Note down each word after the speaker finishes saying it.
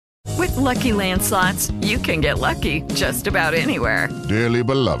With Lucky Land Slots, you can get lucky just about anywhere. Dearly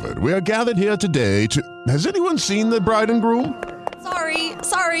beloved, we are gathered here today to... Has anyone seen the bride and groom?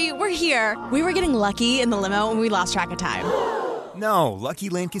 Sorry, we're here. We were getting lucky in the limo and we lost track of time. No, Lucky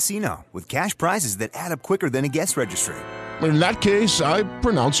Land Casino, with cash prizes that add up quicker than a guest registry. In that case, I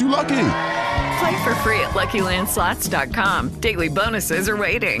pronounce you lucky. Play for free at LuckyLandSlots.com. Daily bonuses are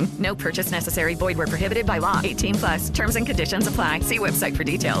waiting. No purchase necessary. Void where prohibited by law. 18+. Terms and conditions apply. See website for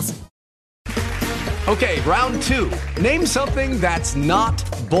details. Okay, round two. Name something that's not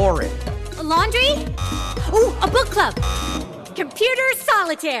boring. A laundry? Ooh, a book club. Computer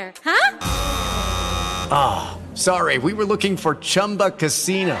solitaire, huh? Sorry, we were looking for Chumba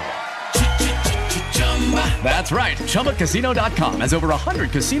Casino. That's right. ChumbaCasino.com has over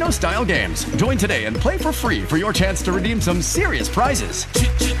 100 casino-style games. Join today and play for free for your chance to redeem some serious prizes.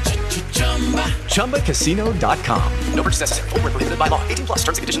 ChumbaCasino.com. No purchase necessary. Void where prohibited by law. 18+. Terms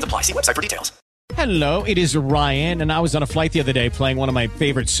and conditions apply. See website for details. Hello, it is Ryan, and I was on a flight the other day playing one of my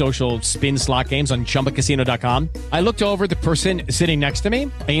favorite social spin slot games on ChumbaCasino.com. I looked over at the person sitting next to me,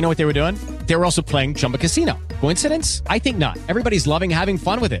 and you know what they were doing? They were also playing Chumba Casino. Coincidence? I think not. Everybody's loving having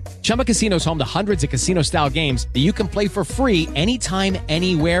fun with it. Chumba Casino is home to hundreds of casino-style games that you can play for free anytime,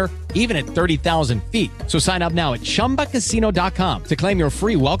 anywhere, even at 30,000 feet. So sign up now at ChumbaCasino.com to claim your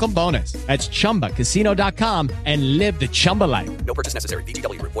free welcome bonus. That's ChumbaCasino.com and live the Chumba life. No purchase necessary.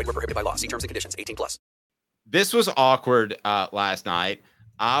 VGW. Void where prohibited by law. See terms and conditions. 18+. This was awkward last night.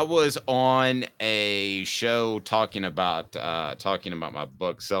 I was on a show talking about my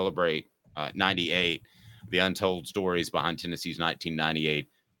book, Celebrate 98, the untold stories behind Tennessee's 1998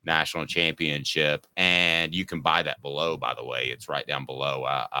 national championship. And you can buy that below, by the way. It's right down below.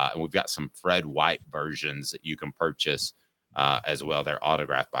 And we've got some Fred White versions that you can purchase as well. They're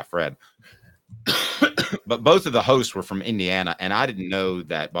autographed by Fred. But both of the hosts were from Indiana, and I didn't know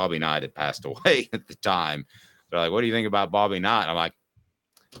that Bobby Knight had passed away at the time. They're like, what do you think about Bobby Knight? I'm like,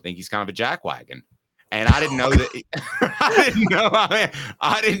 I think he's kind of a jackwagon. And I didn't know that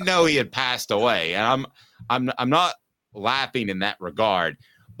I didn't know he had passed away. And I'm not laughing in that regard,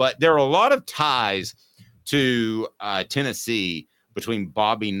 but there are a lot of ties to Tennessee between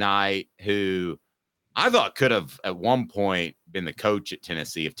Bobby Knight, who I thought could have at one point been the coach at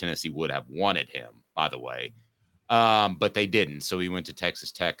Tennessee if Tennessee would have wanted him, by the way. But they didn't. So he went to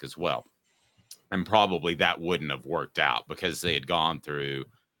Texas Tech as well. And probably that wouldn't have worked out because they had gone through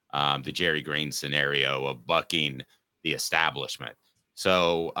the Jerry Green scenario of bucking the establishment.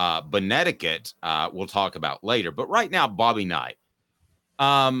 So Connecticut, we'll talk about later. But right now, Bobby Knight.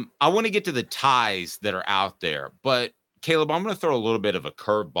 I want to get to the ties that are out there. But, Caleb, I'm going to throw a little bit of a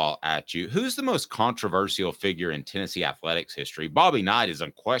curveball at you. Who's the most controversial figure in Tennessee athletics history? Bobby Knight is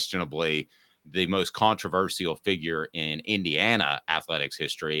unquestionably the most controversial figure in Indiana athletics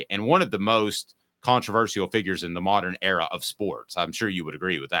history and one of the most controversial figures in the modern era of sports. I'm sure you would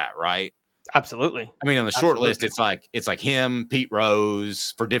agree with that, right? Absolutely. I mean, on the short list, it's like him, Pete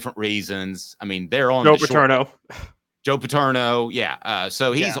Rose, for different reasons. I mean, they're on Joe the Paterno. Joe Paterno, yeah.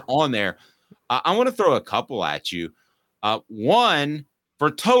 So he's on there. I want to throw a couple at you. One, for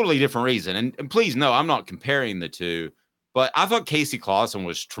a totally different reason, and please know I'm not comparing the two, but I thought Casey Clausen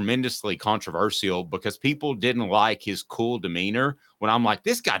was tremendously controversial because people didn't like his cool demeanor when I'm like,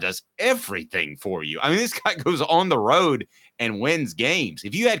 this guy does everything for you. I mean, this guy goes on the road and wins games.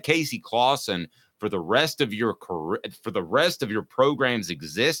 If you had Casey Clausen for the rest of your career, for the rest of your program's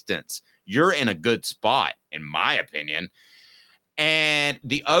existence, you're in a good spot, in my opinion. And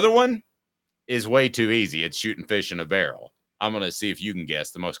the other one is way too easy. It's shooting fish in a barrel. I'm going to see if you can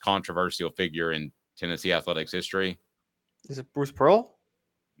guess the most controversial figure in Tennessee athletics history. Is it Bruce Pearl?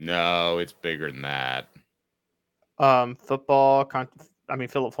 No, it's bigger than that. Football.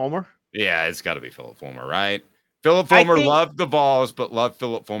 Philip Fulmer. Yeah, it's got to be Philip Fulmer, right? Philip Fulmer loved the Vols, but loved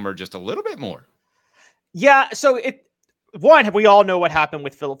Philip Fulmer just a little bit more. Yeah, so we all know what happened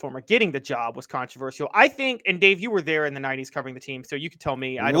with Philip Fulmer getting the job was controversial. I think, and Dave, you were there in the 90s covering the team, so you could tell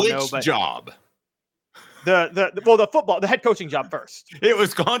me. I don't know, but which job? The head coaching job first. It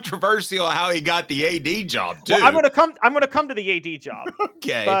was controversial how he got the AD job too. Well, I'm going to come to the AD job.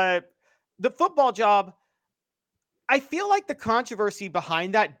 Okay. But the football job, I feel like the controversy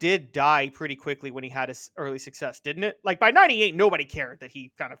behind that did die pretty quickly when he had his early success, didn't it? Like by 98, nobody cared that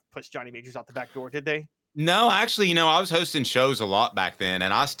he kind of pushed Johnny Majors out the back door, did they? No, actually, I was hosting shows a lot back then,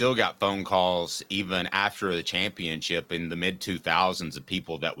 and I still got phone calls even after the championship in the mid-2000s of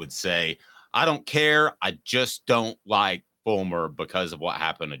people that would say, I don't care. I just don't like Fulmer because of what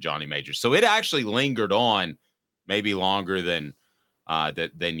happened to Johnny Majors. So it actually lingered on maybe longer than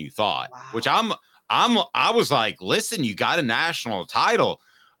you thought. Wow. Which I was like, listen, you got a national title.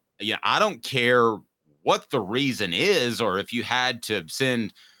 I don't care what the reason is, or if you had to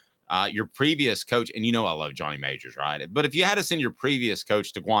send your previous coach, and I love Johnny Majors, right? But if you had to send your previous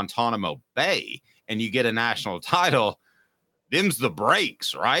coach to Guantanamo Bay and you get a national title, them's the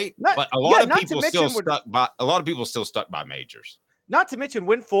breaks, right? But a lot of people still stuck by Majors. Not to mention,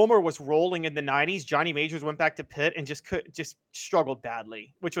 when Fulmer was rolling in the 90s, Johnny Majors went back to Pitt and just struggled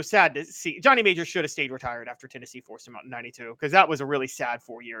badly, which was sad to see. Johnny Majors should have stayed retired after Tennessee forced him out in 92, because that was a really sad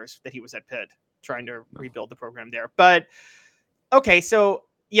 4 years that he was at Pitt trying to rebuild the program there. But, okay, so,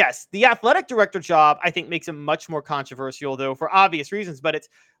 yes, the athletic director job, I think, makes him much more controversial, though, for obvious reasons. But it's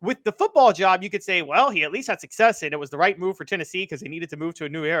with the football job, you could say, well, he at least had success, and it was the right move for Tennessee because they needed to move to a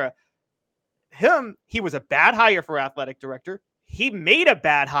new era. He was a bad hire for athletic director. He made a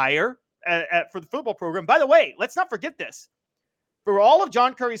bad hire for the football program. By the way, let's not forget this. For all of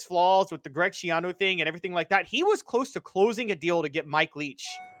John Curry's flaws with the Greg Schiano thing and everything like that, he was close to closing a deal to get Mike Leach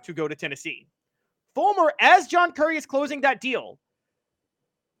to go to Tennessee. Fulmer, as John Curry is closing that deal,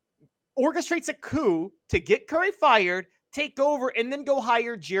 orchestrates a coup to get Curry fired, take over, and then go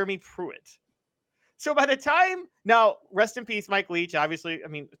hire Jeremy Pruitt. So by the time, now, rest in peace, Mike Leach, obviously, I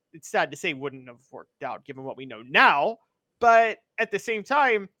mean, it's sad to say wouldn't have worked out given what we know now. But at the same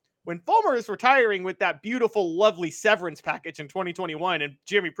time, when Fulmer is retiring with that beautiful, lovely severance package in 2021 and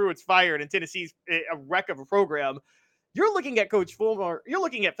Jeremy Pruitt's fired and Tennessee's a wreck of a program, you're looking at Coach Fulmer, you're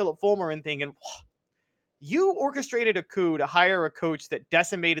looking at Philip Fulmer and thinking, you orchestrated a coup to hire a coach that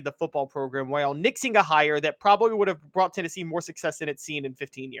decimated the football program while nixing a hire that probably would have brought Tennessee more success than it's seen in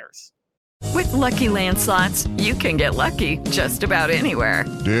 15 years. With Lucky Land Slots, you can get lucky just about anywhere.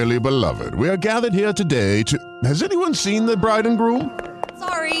 Dearly beloved, we are gathered here today to... Has anyone seen the bride and groom?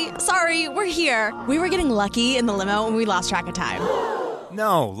 Sorry, we're here. We were getting lucky in the limo and we lost track of time.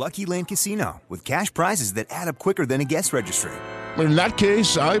 No, Lucky Land Casino, with cash prizes that add up quicker than a guest registry. In that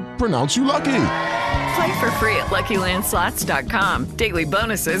case, I pronounce you lucky. Play for free at LuckyLandSlots.com. Daily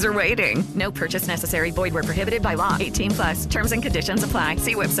bonuses are waiting. No purchase necessary. Void where prohibited by law. 18+. Terms and conditions apply.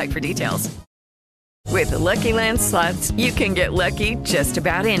 See website for details. With Lucky Land Slots, you can get lucky just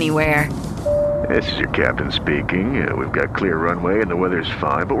about anywhere. This is your captain speaking. We've got clear runway and the weather's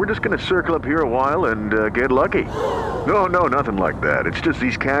fine, but we're just going to circle up here a while and get lucky. No, nothing like that. It's just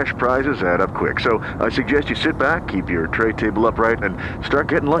these cash prizes add up quick. So I suggest you sit back, keep your tray table upright, and start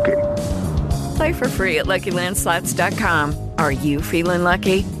getting lucky. Play for free at LuckyLandSlots.com. Are you feeling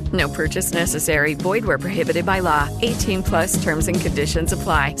lucky? No purchase necessary. Void where prohibited by law. 18+ terms and conditions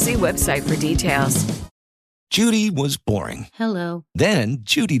apply. See website for details. Judy was boring. Hello. Then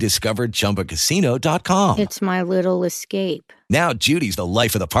Judy discovered ChumbaCasino.com. It's my little escape. Now Judy's the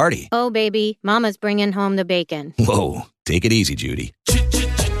life of the party. Oh, baby, mama's bringing home the bacon. Whoa, take it easy, Judy.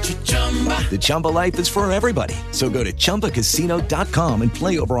 The Chumba life is for everybody. So go to ChumbaCasino.com and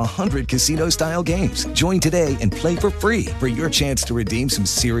play over 100 casino-style games. Join today and play for free for your chance to redeem some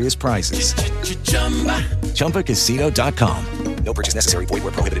serious prizes. ChumbaCasino.com. No purchase necessary. Void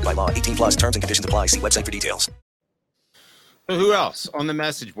where prohibited by law. 18+ terms and conditions apply. See website for details. So who else on the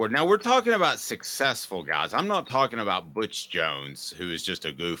message board? Now, we're talking about successful guys. I'm not talking about Butch Jones, who is just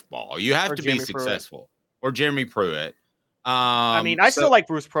a goofball. You have to be successful. Or Jeremy Pruitt. I still like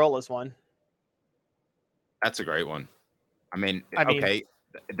Bruce Pearl as one. That's a great one. Okay,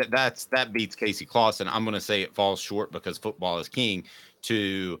 that beats Casey Clausen. I'm going to say it falls short because football is king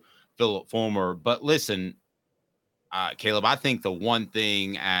to Philip Fulmer. But listen, Caleb, I think the one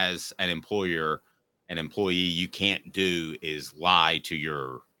thing as an employee you can't do is lie to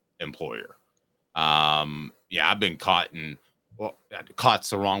your employer. I've been caught's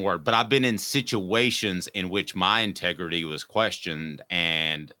the wrong word, but I've been in situations in which my integrity was questioned,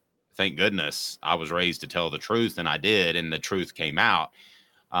 and thank goodness I was raised to tell the truth, and I did, and the truth came out.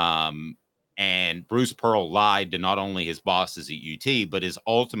 And Bruce Pearl lied to not only his bosses at UT, but his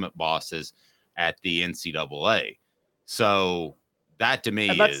ultimate bosses at the NCAA. So that to me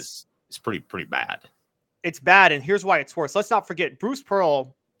is pretty bad. It's bad, and here's why it's worse. Let's not forget Bruce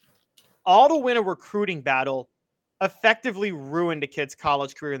Pearl, all to win a recruiting battle, effectively ruined a kid's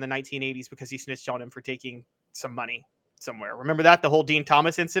college career in the 1980s because he snitched on him for taking some money somewhere. Remember that? The whole Dean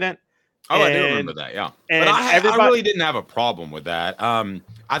Thomas incident? Oh, I do remember that, yeah. But I really didn't have a problem with that.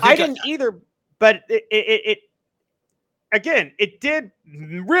 I didn't either, but it did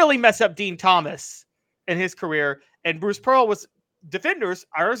really mess up Dean Thomas in his career. And Bruce Pearl was defenders,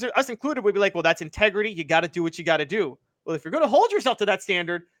 us included, would be like, well, that's integrity. You got to do what you got to do. Well, if you're going to hold yourself to that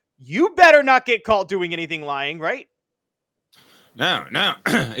standard, you better not get caught doing anything lying, right? No,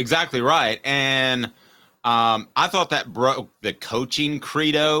 exactly right. And I thought that broke the coaching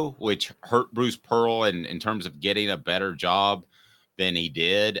credo, which hurt Bruce Pearl in terms of getting a better job than he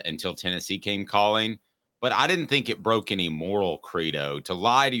did until Tennessee came calling. But I didn't think it broke any moral credo to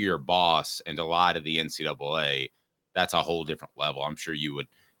lie to your boss and to lie to the NCAA. That's a whole different level. I'm sure you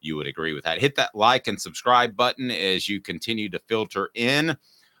would agree with that. Hit that like and subscribe button as you continue to filter in.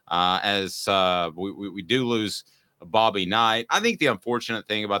 As we do lose Bobby Knight. I think the unfortunate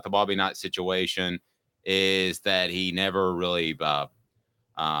thing about the Bobby Knight situation is that he never really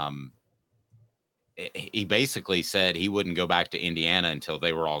he basically said he wouldn't go back to Indiana until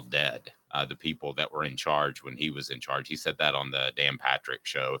they were all dead. The people that were in charge when he was in charge. He said that on the Dan Patrick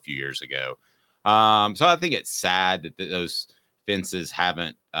show a few years ago. So I think it's sad that those fences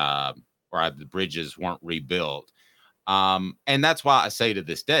haven't, or the bridges weren't rebuilt. And that's why I say to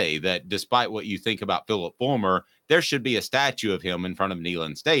this day that despite what you think about Philip Fulmer, there should be a statue of him in front of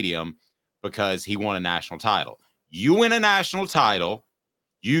Neyland Stadium because he won a national title. You win a national title,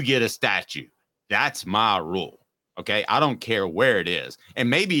 you get a statue. That's my rule. Okay, I don't care where it is. And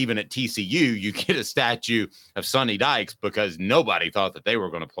maybe even at TCU, you get a statue of Sonny Dykes because nobody thought that they were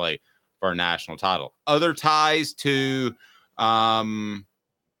going to play for a national title. Other ties to Bobby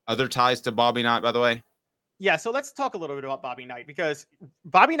Knight, by the way? Yeah, so let's talk a little bit about Bobby Knight because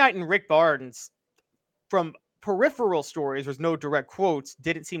Bobby Knight and Rick Barnes, from peripheral stories, there's no direct quotes,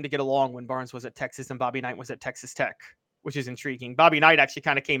 didn't seem to get along when Barnes was at Texas and Bobby Knight was at Texas Tech, which is intriguing. Bobby Knight actually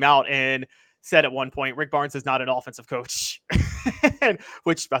kind of came out and said at one point, Rick Barnes is not an offensive coach,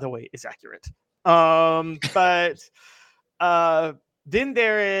 which, by the way, is accurate. But then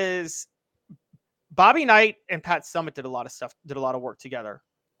there is Bobby Knight and Pat Summitt did a lot of work together.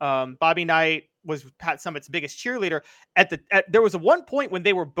 Bobby Knight was Pat Summitt's biggest cheerleader. There was a one point when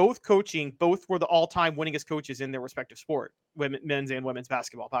they were both coaching, both were the all-time winningest coaches in their respective sport, men's and women's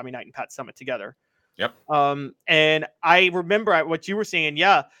basketball, Bobby Knight and Pat Summitt together. Yep. And I remember what you were saying.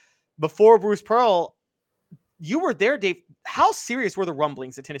 Yeah. Before Bruce Pearl, you were there, Dave. How serious were the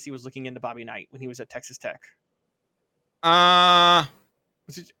rumblings that Tennessee was looking into Bobby Knight when he was at Texas Tech? I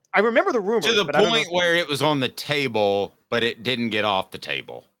remember the rumors. To the point where it was on the table, but it didn't get off the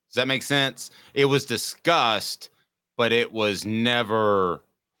table. Does that make sense? It was discussed, but it was never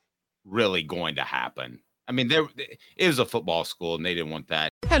really going to happen. I mean, it was a football school, and they didn't want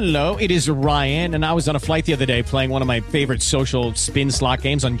that. Hello, it is Ryan, and I was on a flight the other day playing one of my favorite social spin slot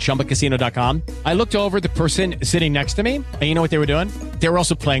games on ChumbaCasino.com. I looked over at the person sitting next to me, and you know what they were doing? They were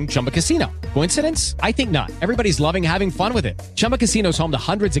also playing Chumba Casino. Coincidence? I think not. Everybody's loving having fun with it. Chumba Casino is home to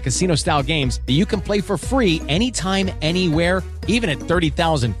hundreds of casino-style games that you can play for free anytime, anywhere, even at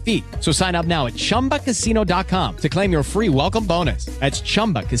 30,000 feet. So sign up now at ChumbaCasino.com to claim your free welcome bonus. That's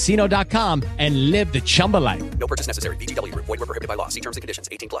ChumbaCasino.com and live the Chumba life. No purchase necessary. VGW. Void were prohibited by law. See terms and conditions.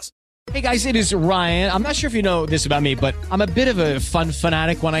 18+. Hey guys, it is Ryan. I'm not sure if you know this about me, but I'm a bit of a fun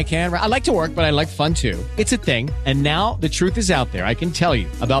fanatic when I can. I like to work, but I like fun too. It's a thing. And now the truth is out there. I can tell you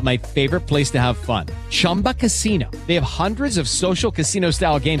about my favorite place to have fun. Chumba Casino. They have hundreds of social casino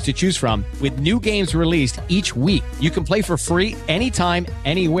style games to choose from with new games released each week. You can play for free anytime,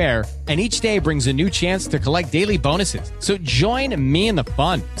 anywhere. And each day brings a new chance to collect daily bonuses. So join me in the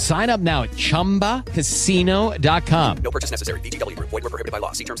fun. Sign up now at ChumbaCasino.com. No purchase necessary. VGW. Void were prohibited by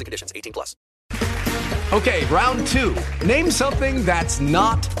law. See terms and conditions. 18+. Okay, round two. Name something that's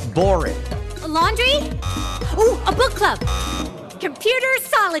not boring. A laundry? Ooh, a book club. Computer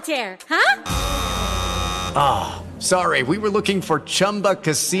solitaire, huh? Ah, sorry, we were looking for Chumba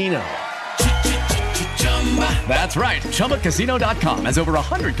Casino. That's right. ChumbaCasino.com has over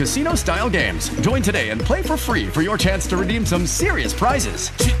 100 casino-style games. Join today and play for free for your chance to redeem some serious prizes.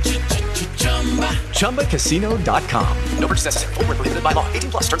 ChumbaCasino.com. No purchase necessary. Void were prohibited by law.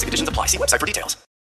 18+. Terms and conditions apply. See website for details.